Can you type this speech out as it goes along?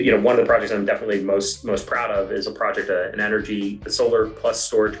One of the projects I'm definitely most proud of is a project, a solar plus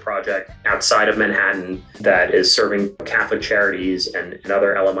storage project outside of Manhattan that is serving Catholic charities and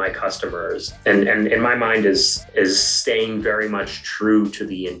other LMI customers. And in my mind is staying very much true to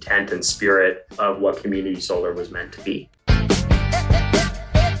the intent and spirit of what community solar was meant to be.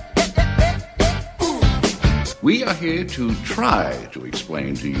 We are here to try to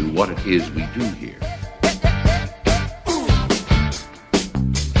explain to you what it is we do here.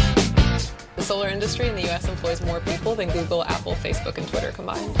 The solar industry in the U.S. employs more people than Google, Apple, Facebook, and Twitter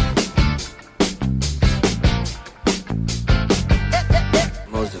combined. The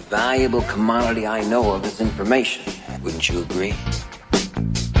most valuable commodity I know of is information. Wouldn't you agree?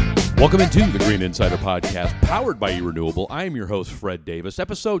 Welcome into the Green Insider Podcast, powered by eRenewable. I am your host, Fred Davis.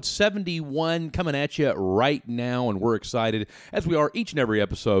 Episode 71 coming at you right now, and we're excited, as we are each and every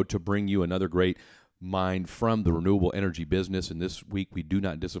episode, to bring you another great mind from the renewable energy business. And this week, we do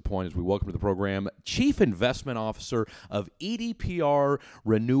not disappoint as we welcome to the program Chief Investment Officer of EDPR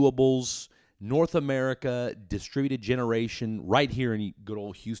Renewables North America Distributed Generation, right here in good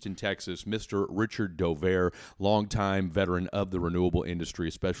old Houston, Texas, Mr. Richard Dovere, longtime veteran of the renewable industry,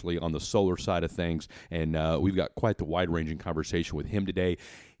 especially on the solar side of things. And we've got quite the wide-ranging conversation with him today.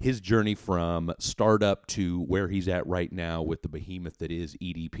 His journey from startup to where he's at right now with the behemoth that is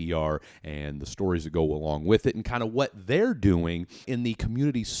EDPR, and the stories that go along with it, and kind of what they're doing in the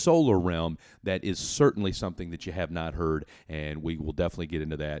community solar realm. That is certainly something that you have not heard, and we will definitely get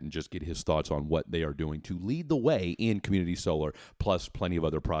into that and just get his thoughts on what they are doing to lead the way in community solar, plus plenty of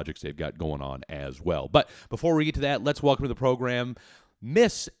other projects they've got going on as well. But before we get to that, let's welcome to the program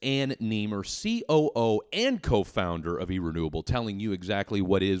Miss Ann Niemer, COO and co-founder of eRenewable, telling you exactly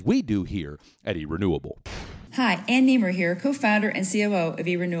what it is we do here at eRenewable. Hi, Ann Niemer here, co-founder and COO of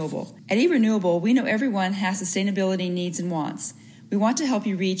eRenewable. At eRenewable, we know everyone has sustainability needs and wants. We want to help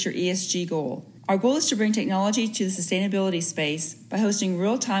you reach your ESG goal. Our goal is to bring technology to the sustainability space by hosting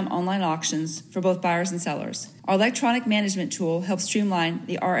real-time online auctions for both buyers and sellers. Our electronic management tool helps streamline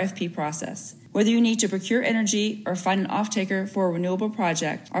the RFP process. Whether you need to procure energy or find an off-taker for a renewable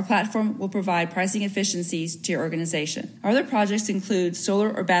project, our platform will provide pricing efficiencies to your organization. Our other projects include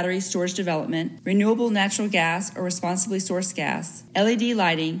solar or battery storage development, renewable natural gas or responsibly sourced gas, LED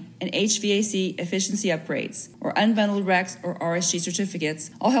lighting, and HVAC efficiency upgrades, or unbundled RECs or RSG certificates,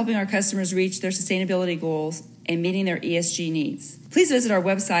 all helping our customers reach their sustainability goals and meeting their ESG needs. Please visit our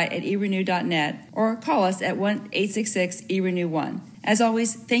website at erenew.net or call us at 1-866-ERENEW1. As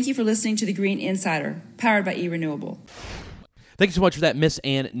always, thank you for listening to The Green Insider, powered by eRenewable. Thank you so much for that, Miss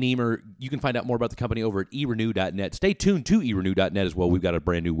Ann Niemer. You can find out more about the company over at erenew.net. Stay tuned to erenew.net as well. We've got a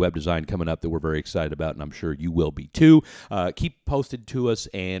brand new web design coming up that we're very excited about, and I'm sure you will be too. Keep posted to us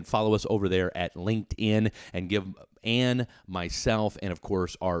and follow us over there at LinkedIn, and give Ann, myself, and of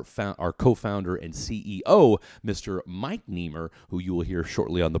course our co-founder and CEO, Mr. Mike Niemer, who you will hear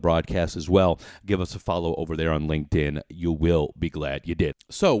shortly on the broadcast as well. Give us a follow over there on LinkedIn. You will be glad you did.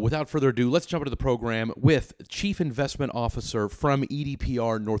 So without further ado, let's jump into the program with Chief Investment Officer from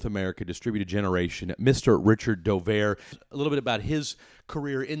EDPR North America Distributed Generation, Mr. Richard Dovere. A little bit about his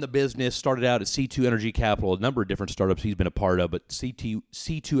career in the business. Started out at C2 Energy Capital, a number of different startups he's been a part of, but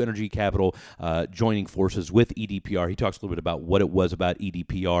C2 Energy Capital joining forces with EDPR. He talks a little bit about what it was about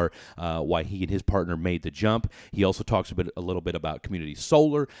EDPR, why he and his partner made the jump. He also talks a little bit about community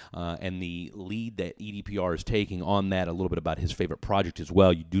solar and the lead that EDPR is taking on that, a little bit about his favorite project as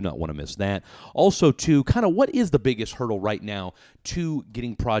well. You do not want to miss that. Also, too, kind of what is the biggest hurdle right now to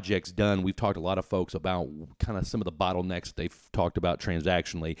getting projects done? We've talked to a lot of folks about kind of some of the bottlenecks they've talked about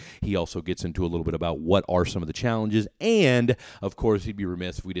transactionally. He also gets into a little bit about what are some of the challenges, and of course he'd be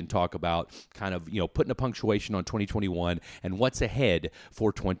remiss if we didn't talk about kind of putting a punctuation on 2021 and what's ahead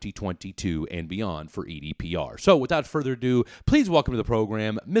for 2022 and beyond for EDPR. So without further ado, please welcome to the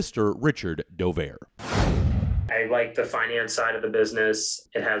program Mr. Richard Dovere. I like the finance side of the business.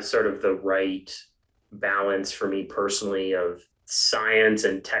 It has sort of the right balance for me personally of science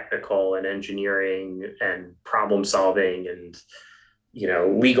and technical and engineering and problem solving and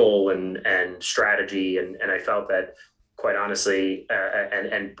legal and strategy. And I felt that, quite honestly,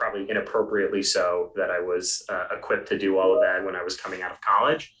 and probably inappropriately so, that I was equipped to do all of that when I was coming out of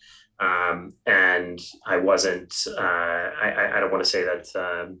college. And I wasn't, I don't want to say that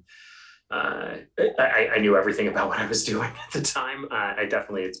I knew everything about what I was doing at the time.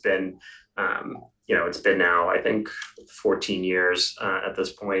 It's been now, I think, 14 years at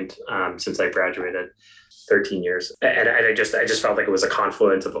this point since I graduated. 13 years. And I just felt like it was a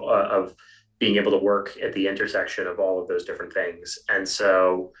confluence of being able to work at the intersection of all of those different things. And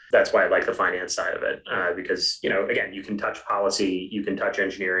so that's why I like the finance side of it, because, again, you can touch policy, you can touch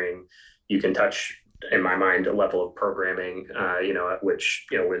engineering, you can touch, in my mind, a level of programming, which,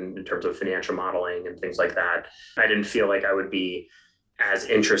 in terms of financial modeling and things like that, I didn't feel like I would be as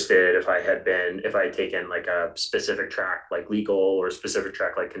interested if I had taken like a specific track like legal or a specific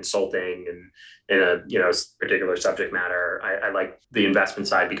track like consulting and in a particular subject matter. I like the investment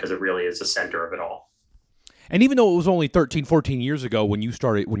side because it really is the center of it all. And even though it was only 13, 14 years ago when you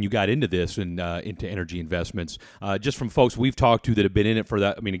got into this and into energy investments, just from folks we've talked to that have been in it for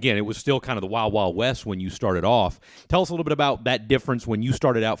that, I mean, again, it was still kind of the wild, wild west when you started off. Tell us a little bit about that difference when you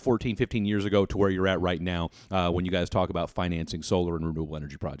started out 14, 15 years ago to where you're at right now when you guys talk about financing solar and renewable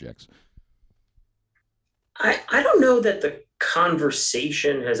energy projects. I don't know that the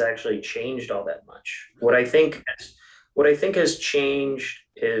conversation has actually changed all that much. What I think has changed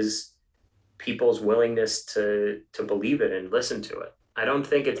is people's willingness to believe it and listen to it. I don't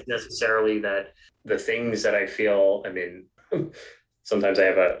think it's necessarily that the things that I feel, sometimes I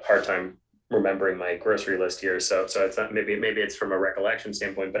have a hard time remembering my grocery list here. So it's not, maybe it's from a recollection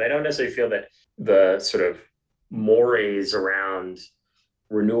standpoint, but I don't necessarily feel that the sort of mores around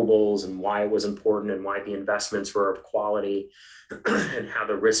renewables and why it was important and why the investments were of quality and how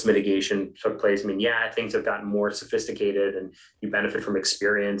the risk mitigation took place. Things have gotten more sophisticated and you benefit from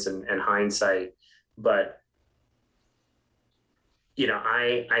experience and hindsight. But,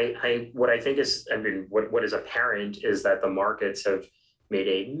 what I think is, what is apparent is that the markets have made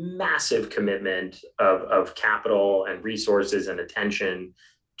a massive commitment of capital and resources and attention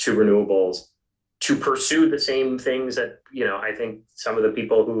to renewables to pursue the same things that, I think some of the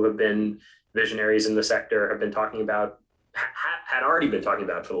people who have been visionaries in the sector have been talking about, had already been talking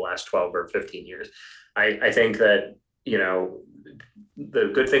about for the last 12 or 15 years. I think that,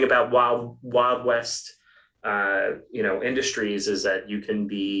 the good thing about Wild West, industries is that you can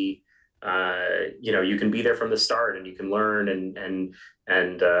be, you can be there from the start and you can learn and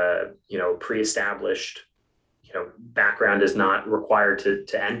pre-established, background is not required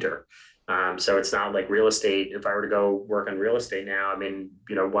to enter. So it's not like real estate. If I were to go work on real estate now,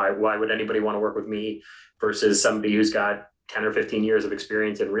 why would anybody want to work with me versus somebody who's got 10 or 15 years of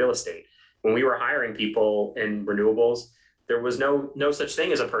experience in real estate? When we were hiring people in renewables, there was no such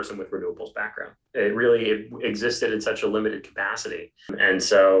thing as a person with renewables background. It existed in such a limited capacity. And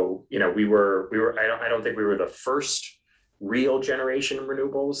so, I don't think we were the first real generation of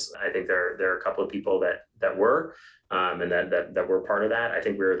renewables. I think there are a couple of people that were, and that were part of that. I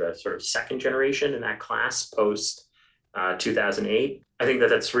think we were the sort of second generation in that class post 2008. I think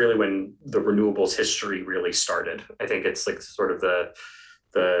that's really when the renewables history really started. I think it's like sort of the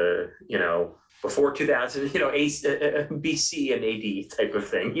before 2000, BC and AD type of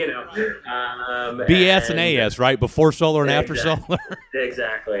thing, BS and AS, right? Before solar and after solar.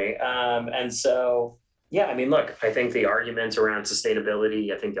 Exactly. And so, look, I think the arguments around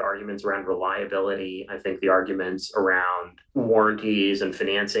sustainability, I think the arguments around reliability, I think the arguments around warranties and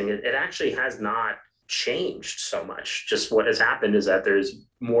financing, it actually has not changed so much. Just what has happened is that there's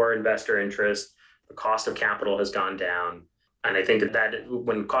more investor interest, the cost of capital has gone down. And I think that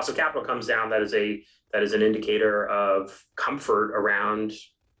when cost of capital comes down, that is an indicator of comfort around,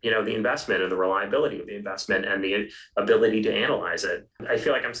 the investment and the reliability of the investment and the ability to analyze it. I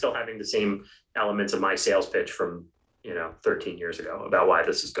feel like I'm still having the same elements of my sales pitch from, 13 years ago about why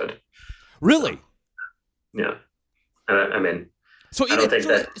this is good. Really? Yeah.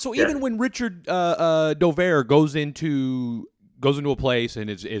 Even when Richard Dovere goes into a place and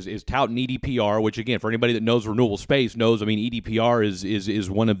is touting EDPR, which again, for anybody that knows renewable space knows, EDPR is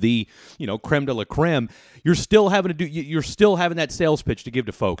one of the, creme de la creme. You're still having that sales pitch to give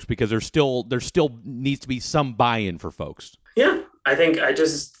to folks because there still needs to be some buy-in for folks. Yeah. I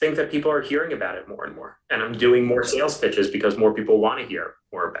just think that people are hearing about it more and more, and I'm doing more sales pitches because more people want to hear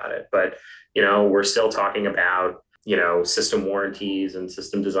more about it. But, we're still talking about, system warranties and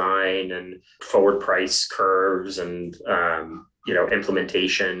system design and forward price curves and,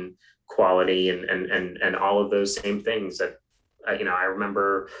 implementation quality and all of those same things that, I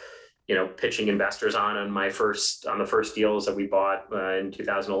remember, pitching investors on the first deals that we bought in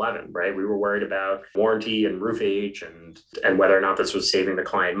 2011, right? We were worried about warranty and roof age and whether or not this was saving the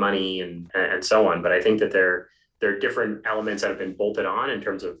client money and so on. But I think that there are different elements that have been bolted on in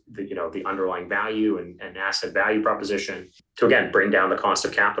terms of the underlying value and asset value proposition to, again, bring down the cost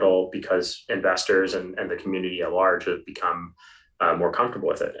of capital because investors and the community at large have become more comfortable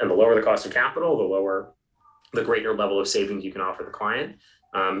with it. And the lower the cost of capital, the greater level of savings you can offer the client.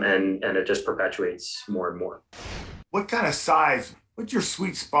 And it just perpetuates more and more. What kind of size What's your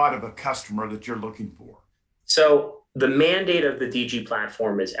sweet spot of a customer that you're looking for? So the mandate of the DG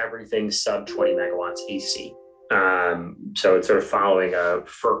platform is everything sub 20 megawatts AC. So it's sort of following a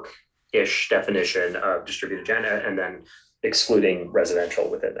FERC-ish definition of distributed gen and then excluding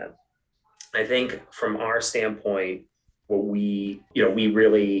residential within them. I think from our standpoint, what we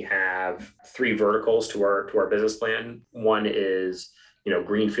really have three verticals to our business plan. One is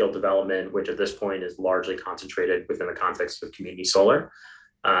greenfield development, which at this point is largely concentrated within the context of community solar.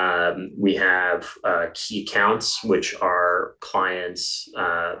 We have key accounts, which are clients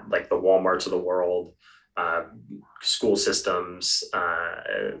like the Walmarts of the world, school systems,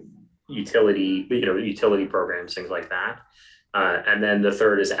 utility programs, things like that. And then the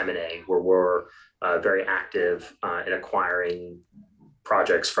third is M&A, where we're very active in acquiring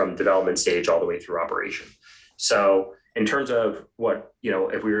projects from development stage all the way through operation. So in terms of what,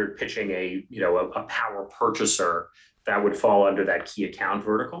 if we were pitching a power purchaser, that would fall under that key account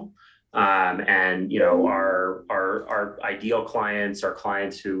vertical. And our ideal clients are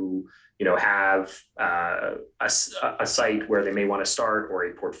clients who have a site where they may want to start, or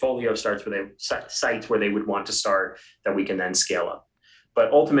a portfolio of sites where they would want to start, that we can then scale up.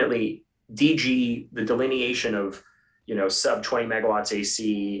 But ultimately, DG, the delineation of sub 20 megawatts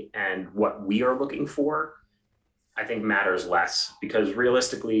AC and what we are looking for, I think matters less, because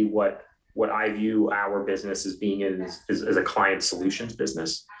realistically, what I view our business as being is a client solutions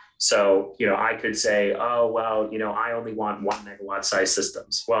business. So, I could say, oh, well, I only want 1 megawatt size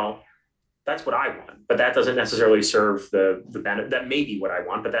systems. Well, that's what I want, but that doesn't necessarily serve the benefit. That may be what I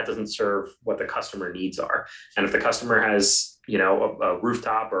want, but that doesn't serve what the customer needs are. And if the customer has, a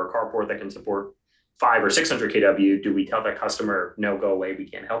rooftop or a carport that can support 500 or 600 kW, do we tell that customer, no, go away, we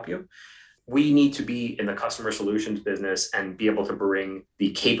can't help you? We need to be in the customer solutions business and be able to bring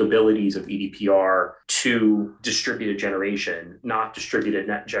the capabilities of EDPR to distributed generation, not distributed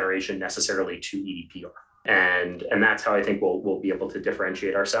net generation necessarily to EDPR. And that's how I think we'll be able to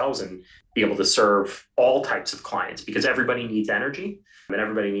differentiate ourselves and be able to serve all types of clients, because everybody needs energy and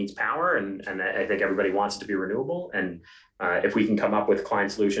everybody needs power. And I think everybody wants it to be renewable. And if we can come up with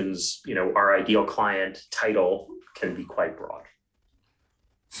client solutions, our ideal client title can be quite broad.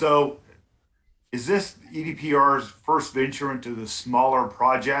 So is this EDPR's first venture into the smaller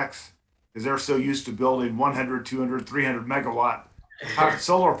projects? Because they're so used to building 100, 200, 300 megawatt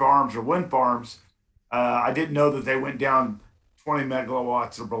solar farms or wind farms. I didn't know that they went down 20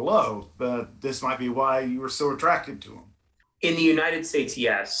 megawatts or below, but this might be why you were so attracted to them. In the United States,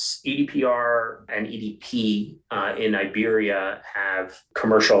 yes, EDPR and EDP in Iberia have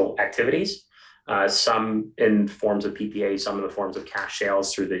commercial activities, some in forms of PPA, some in the forms of cash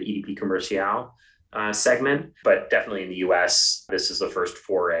sales through the EDP Commercial segment, but definitely in the US, this is the first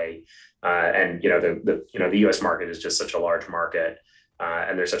foray. And the US market is just such a large market.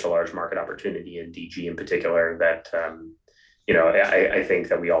 And there's such a large market opportunity in DG in particular that, I think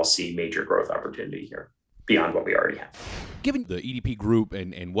that we all see major growth opportunity here beyond what we already have. Given the EDP group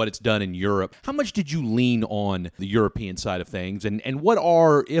and what it's done in Europe, how much did you lean on the European side of things? And what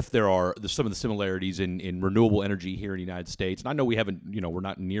are, if there are, some of the similarities in renewable energy here in the United States? And I know we haven't, we're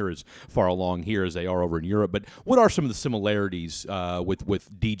not near as far along here as they are over in Europe, but what are some of the similarities with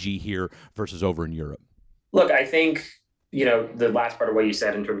DG here versus over in Europe? Look, I think, the last part of what you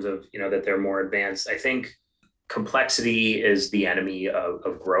said in terms of, that they're more advanced, I think complexity is the enemy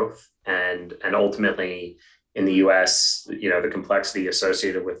of growth. And ultimately in the US, the complexity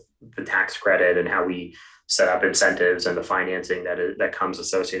associated with the tax credit and how we set up incentives and the financing that comes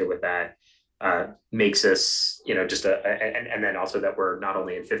associated with that makes us, and then also that we're not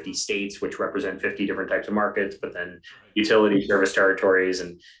only in 50 states, which represent 50 different types of markets, but then utility service territories.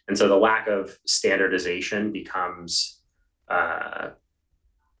 And so the lack of standardization becomes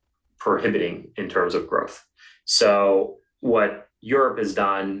prohibiting in terms of growth. So what Europe has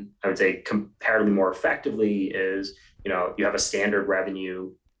done, I would say comparatively more effectively, is, you have a standard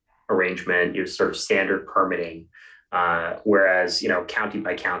revenue arrangement, you have sort of standard permitting, whereas, county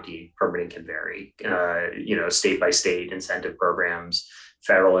by county permitting can vary, state by state incentive programs,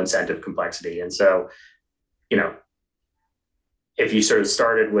 federal incentive complexity. And so, if you sort of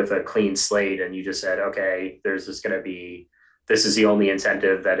started with a clean slate and you just said, okay, this is the only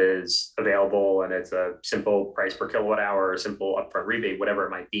incentive that is available, and it's a simple price per kilowatt hour, or a simple upfront rebate, whatever it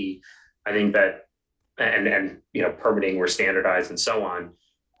might be. I think that, and permitting were standardized and so on,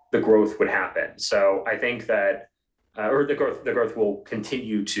 the growth would happen. So I think that, or the growth will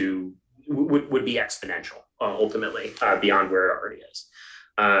continue to, would be exponential ultimately beyond where it already is.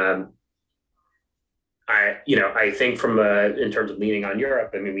 I think in terms of leaning on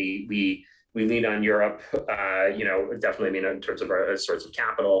Europe, I mean, we We lean on Europe, definitely, I mean, in terms of our sorts of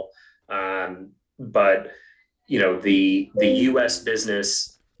capital. But, the US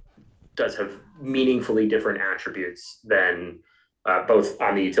business does have meaningfully different attributes than both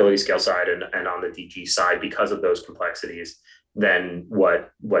on the utility scale side and on the DG side because of those complexities than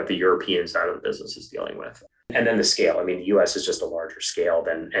what the European side of the business is dealing with. And then the scale. I mean, the US is just a larger scale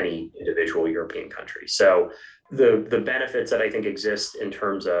than any individual European country. So the benefits that I think exist in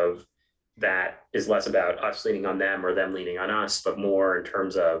terms of that is less about us leaning on them or them leaning on us, but more in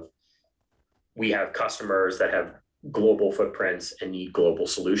terms of we have customers that have global footprints and need global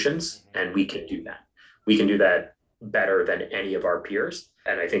solutions, and we can do that. We can do that better than any of our peers.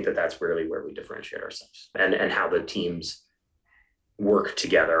 And I think that that's really where we differentiate ourselves and how the teams work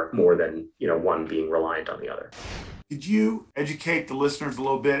together more than, one being reliant on the other. Could you educate the listeners a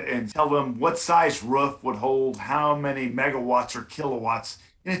little bit and tell them what size roof would hold how many megawatts or kilowatts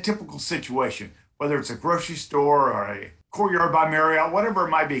in a typical situation, whether it's a grocery store or a Courtyard by Marriott, whatever it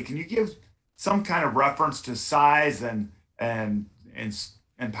might be? Can you give some kind of reference to size and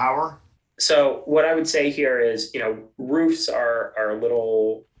power? So what I would say here is, roofs are a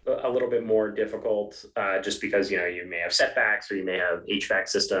little bit more difficult just because, you may have setbacks or you may have HVAC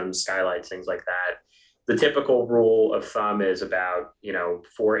systems, skylights, things like that. The typical rule of thumb is about,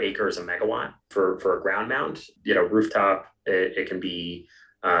 4 acres a megawatt for a ground mount. Rooftop, it can be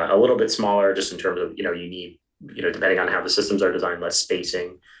a little bit smaller just in terms of, you need, depending on how the systems are designed, less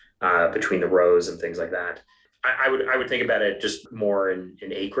spacing between the rows and things like that. I would think about it just more in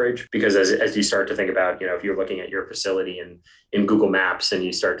acreage, because as you start to think about, if you're looking at your facility in Google Maps and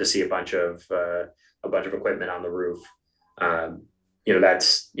you start to see a bunch of equipment on the roof,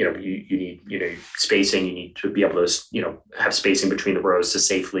 that's, you need, spacing. You need to be able to, have spacing between the rows to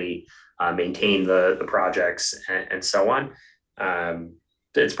safely maintain the projects and so on.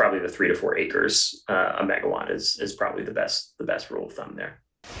 It's probably the 3 to 4 acres a megawatt is probably the best rule of thumb there.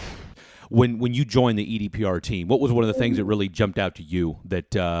 When you joined the EDPR team, what was one of the things that really jumped out to you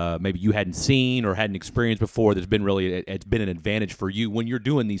that maybe you hadn't seen or hadn't experienced before that's been it's been an advantage for you when you're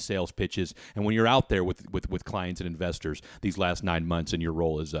doing these sales pitches and when you're out there with clients and investors these last 9 months in your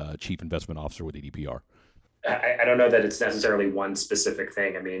role as Chief Investment Officer with EDPR? I don't know that it's necessarily one specific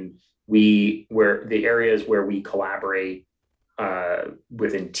thing. I mean, where the areas where we collaborate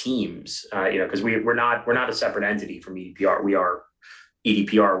within teams, because we're not a separate entity from EDPR. We are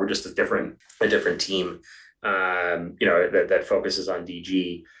EDPR. We're just a different team, that focuses on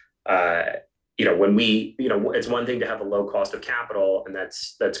DG. When it's one thing to have a low cost of capital, and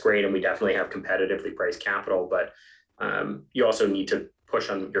that's great, and we definitely have competitively priced capital, but you also need to push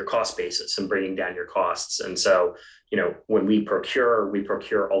on your cost basis and bringing down your costs. And so, when we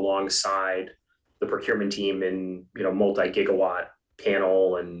procure alongside the procurement team in, multi-gigawatt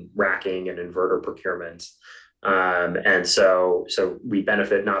panel and racking and inverter procurements. And so we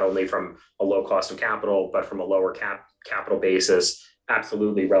benefit not only from a low cost of capital, but from a lower capital basis,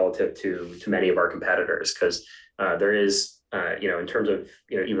 absolutely relative to many of our competitors. Because there is, in terms of,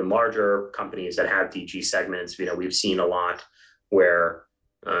 even larger companies that have DG segments, we've seen a lot where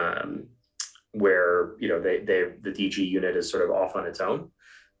the DG unit is sort of off on its own.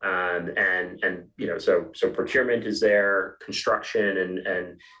 So procurement is there, construction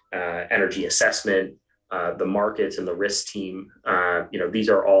and energy assessment, the markets and the risk team, these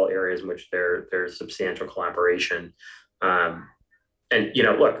are all areas in which there's substantial collaboration.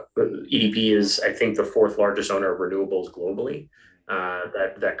 Look, EDP is, I think, the 4th largest owner of renewables globally.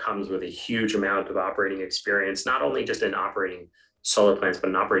 That comes with a huge amount of operating experience, not only just in operating solar plants, but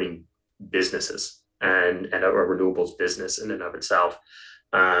in operating businesses and a renewables business in and of itself.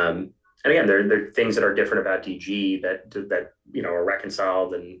 And again, there are things that are different about DG that are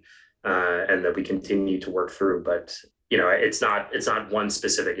reconciled and that we continue to work through. But it's not one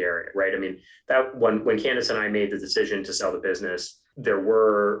specific area, right? I mean, that when Candace and I made the decision to sell the business, there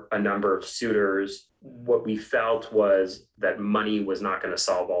were a number of suitors. What we felt was that money was not going to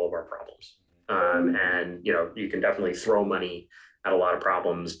solve all of our problems. And you can definitely throw money at a lot of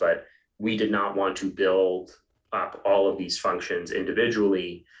problems, but we did not want to build up all of these functions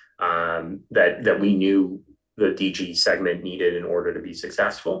individually that we knew the DG segment needed in order to be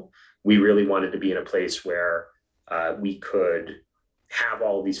successful. We really wanted to be in a place where we could have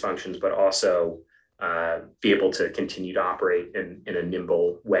all of these functions, but also be able to continue to operate in a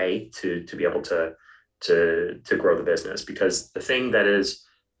nimble way to be able to grow the business. Because the thing that is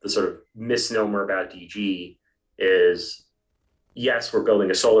the sort of misnomer about DG is, yes, we're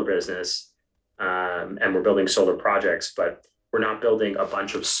building a solar business and we're building solar projects, but we're not building a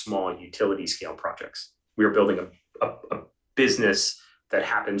bunch of small utility scale projects. We're building a business that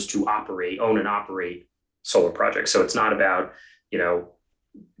happens to own and operate solar projects. So it's not about,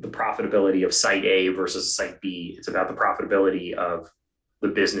 the profitability of site A versus site B. It's about the profitability of the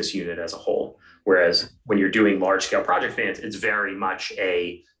business unit as a whole. Whereas when you're doing large scale project finance, it's very much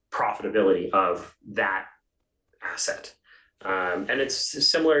a profitability of that asset. And it's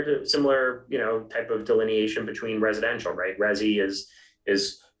similar, type of delineation between residential, right? Resi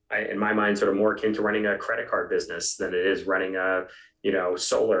is in my mind sort of more akin to running a credit card business than it is running a,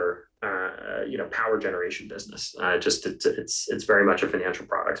 solar, power generation business. It's very much a financial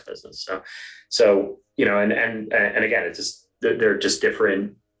products business. So and again, it's just they're just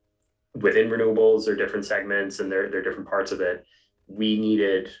different within renewables. They're different segments, and they're different parts of it. We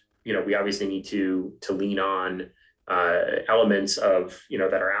obviously need to lean on elements of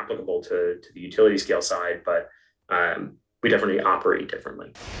that are applicable to the utility scale side, but we definitely operate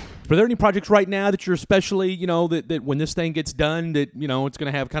differently. Are there any projects right now that you're especially, that when this thing gets done, that it's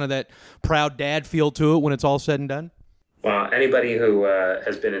going to have kind of that proud dad feel to it when it's all said and done? Well, anybody who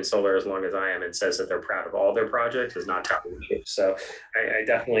has been in solar as long as I am and says that they're proud of all their projects is not telling the truth. So I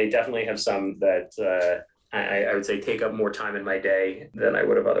definitely have some that I would say take up more time in my day than I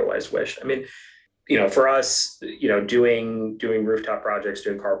would have otherwise wished. I mean, for us, doing rooftop projects,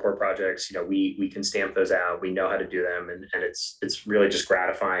 doing carport projects, we can stamp those out. We know how to do them. And it's really just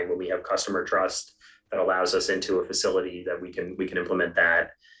gratifying when we have customer trust that allows us into a facility that we can implement that.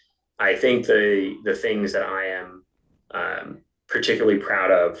 I think the things that I am particularly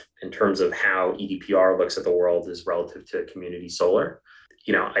proud of in terms of how EDPR looks at the world is relative to community solar.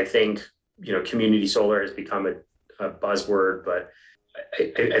 I think, community solar has become a buzzword, but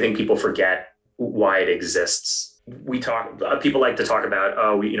I think people forget why it exists. People like to talk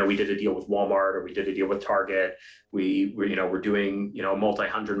about, we did a deal with Walmart, or we did a deal with Target. We're doing, a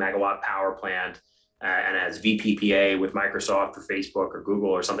multi-100 megawatt power plant, and it has VPPA with Microsoft or Facebook or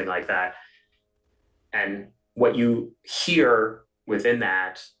Google or something like that. And what you hear within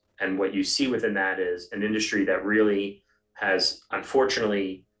that and what you see within that is an industry that really has,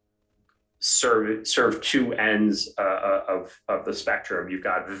 unfortunately, serve two ends of the spectrum. You've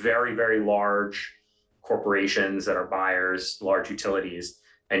got very, very large corporations that are buyers, large utilities,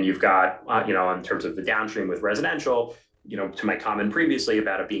 and you've got, in terms of the downstream with residential, to my comment previously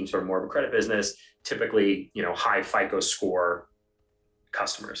about it being sort of more of a credit business, typically, high FICO score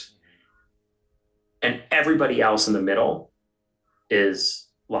customers. And everybody else in the middle is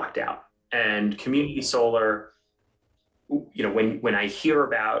locked out. And community solar, when I hear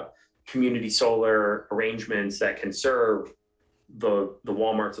about community solar arrangements that can serve the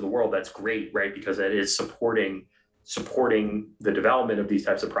Walmarts of the world, that's great, right? Because that is supporting the development of these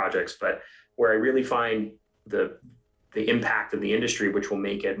types of projects. But where I really find the impact of the industry, which will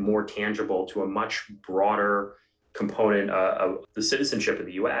make it more tangible to a much broader component of the citizenship of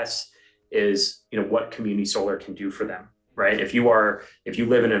the US, is what community solar can do for them, right? If you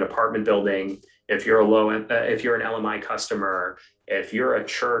live in an apartment building, if you're an LMI customer, if you're a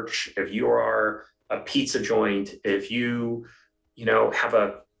church, if you are a pizza joint, if you have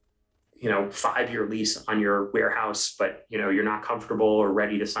a 5-year lease on your warehouse, but you're not comfortable or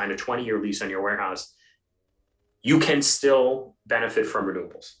ready to sign a 20-year lease on your warehouse, you can still benefit from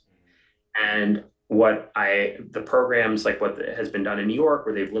renewables. And the programs like what has been done in New York,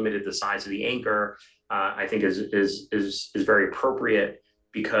 where they've limited the size of the anchor, I think is very appropriate,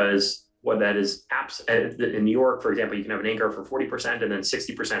 because what that is, in New York, for example, you can have an anchor for 40%, and then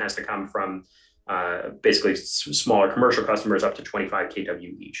 60% has to come from basically smaller commercial customers up to 25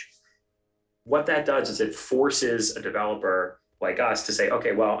 kW each. What that does is it forces a developer like us to say,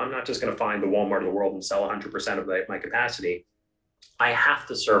 okay, well, I'm not just going to find the Walmart of the world and sell 100% of my capacity. I have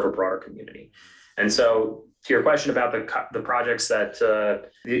to serve a broader community. And so, to your question about the projects that,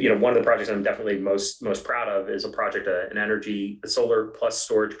 one of the projects I'm definitely most proud of is a project, a solar plus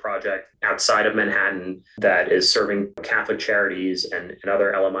storage project outside of Manhattan that is serving Catholic charities and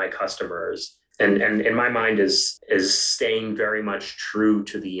other LMI customers. And in my mind is staying very much true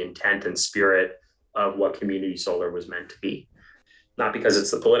to the intent and spirit of what community solar was meant to be. Not because it's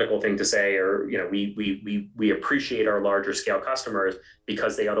the political thing to say, or we appreciate our larger scale customers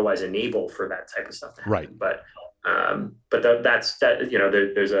because they otherwise enable for that type of stuff to happen. Right. But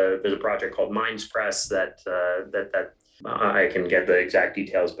there's a project called Minds Press that I can get the exact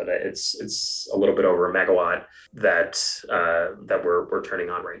details, but it's a little bit over 1 megawatt that we're turning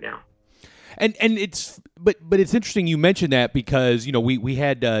on right now. And it's But it's interesting you mentioned that because, we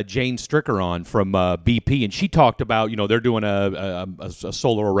had Jane Stricker on from BP, and she talked about, they're doing a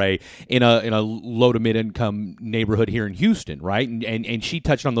solar array in a low to mid income neighborhood here in Houston, right? And she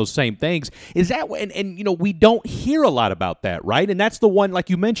touched on those same things. Is that and we don't hear a lot about that, right? And that's the one, like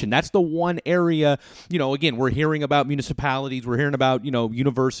you mentioned, that's the one area. Again, we're hearing about municipalities, we're hearing about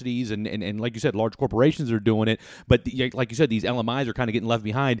universities, and like you said, large corporations are doing it. But like you said, these LMIs are kind of getting left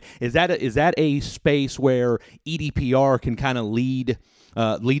behind. Is that a space where EDPR can kind of lead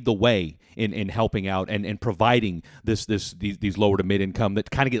the way in helping out and providing these lower to mid income that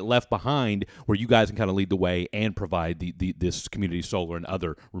kind of get left behind, where you guys can kind of lead the way and provide this community solar and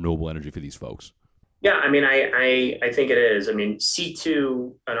other renewable energy for these folks? Yeah, I mean, I think it is. I mean,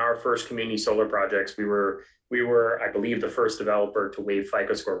 C2 on our first community solar projects, we were, I believe, the first developer to waive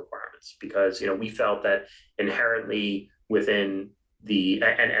FICO score requirements because, we felt that inherently within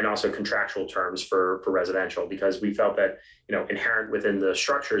and also contractual terms for residential, because we felt that, inherent within the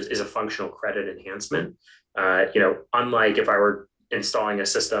structures is a functional credit enhancement. Unlike if I were installing a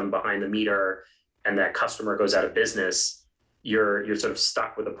system behind the meter and that customer goes out of business, you're sort of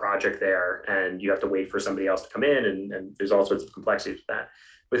stuck with a project there and you have to wait for somebody else to come in, and there's all sorts of complexities with that.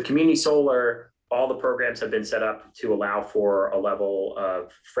 With community solar, all the programs have been set up to allow for a level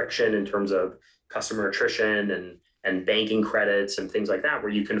of friction in terms of customer attrition and banking credits and things like that,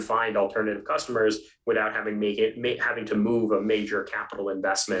 where you can find alternative customers without having to move a major capital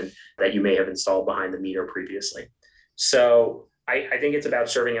investment that you may have installed behind the meter previously. So I think it's about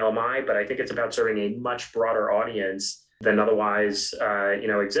serving LMI, but I think it's about serving a much broader audience than otherwise,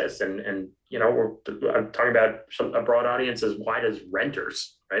 exists. And I'm talking about a broad audience as wide as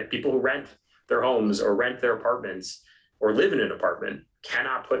renters, right? People who rent their homes or rent their apartments or live in an apartment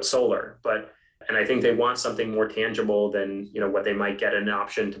cannot put solar, and I think they want something more tangible than, what they might get an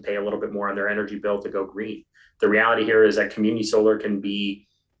option to pay a little bit more on their energy bill to go green. The reality here is that community solar can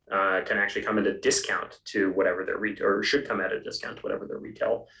actually come at a discount to whatever their or should come at a discount to whatever their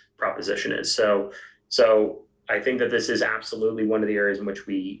retail proposition is. So I think that this is absolutely one of the areas in which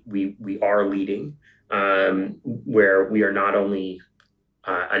we are leading, where we are not only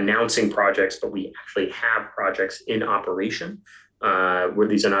announcing projects, but we actually have projects in operation. Where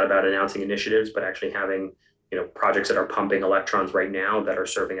these are not about announcing initiatives, but actually having, projects that are pumping electrons right now that are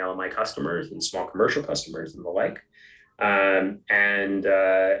serving LMI customers and small commercial customers and the like. And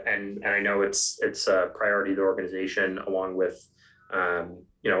I know it's a priority of the organization, along with,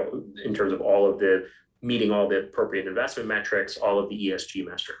 in terms of meeting all the appropriate investment metrics, all of the ESG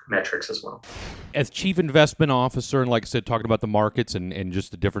metrics as well. As Chief Investment Officer, and like I said, talking about the markets and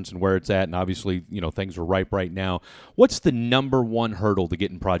just the difference in where it's at, and obviously, things are ripe right now. What's the number one hurdle to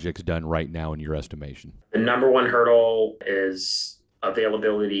getting projects done right now in your estimation? The number one hurdle is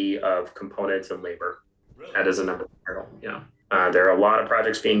availability of components and labor. Really? That is a number one hurdle, there are a lot of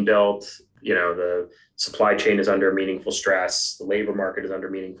projects being built. The supply chain is under meaningful stress. The labor market is under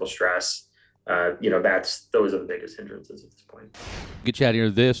meaningful stress. Those are the biggest hindrances at this point. Get you out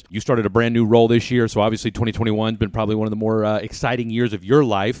of here. You started a brand new role this year, so obviously 2021 has been probably one of the more exciting years of your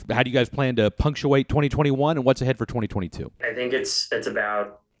life. How do you guys plan to punctuate 2021, and what's ahead for 2022? I think it's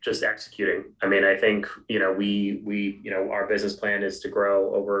about just executing. I mean, I think we our business plan is to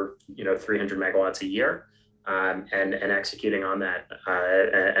grow over 300 megawatts a year, and executing on that,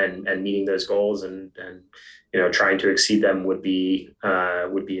 and meeting those goals and trying to exceed them would be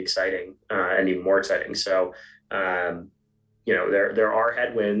exciting, and even more exciting. So there are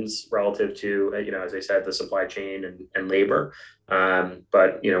headwinds relative to as I said, the supply chain and labor,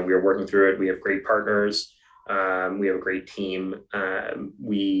 but we're working through it. We have great partners. We have a great team.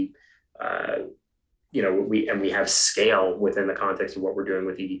 We have scale within the context of what we're doing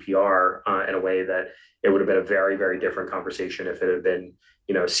with EDPR, in a way that it would have been a very, very different conversation if it had been,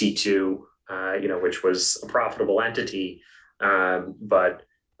 C2, which was a profitable entity. But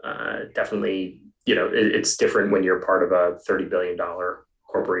definitely, it's different when you're part of a $30 billion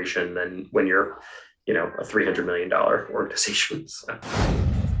corporation than when you're, a $300 million organization. So.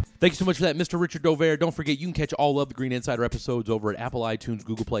 Thank you so much for that, Mr. Richard Dovere. Don't forget, you can catch all of the Green Insider episodes over at Apple, iTunes,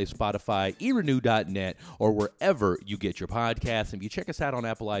 Google Play, Spotify, erenew.net, or wherever you get your podcasts. And if you check us out on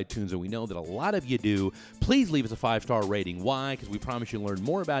Apple iTunes, and we know that a lot of you do, please leave us a 5-star rating. Why? Because we promise you'll learn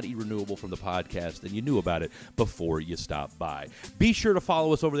more about eRenewable from the podcast than you knew about it before you stopped by. Be sure to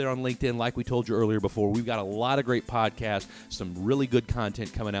follow us over there on LinkedIn. Like we told you earlier before, we've got a lot of great podcasts, some really good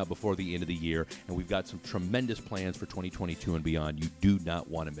content coming out before the end of the year, and we've got some tremendous plans for 2022 and beyond. You do not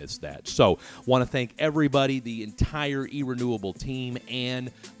want to miss that. So, want to thank everybody, the entire eRenewable team, Ann,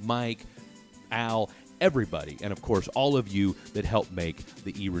 Mike, Al, everybody, and of course, all of you that help make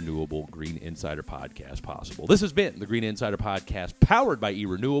the eRenewable Green Insider Podcast possible. This has been the Green Insider Podcast, powered by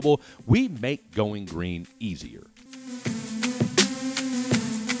eRenewable. We make going green easier.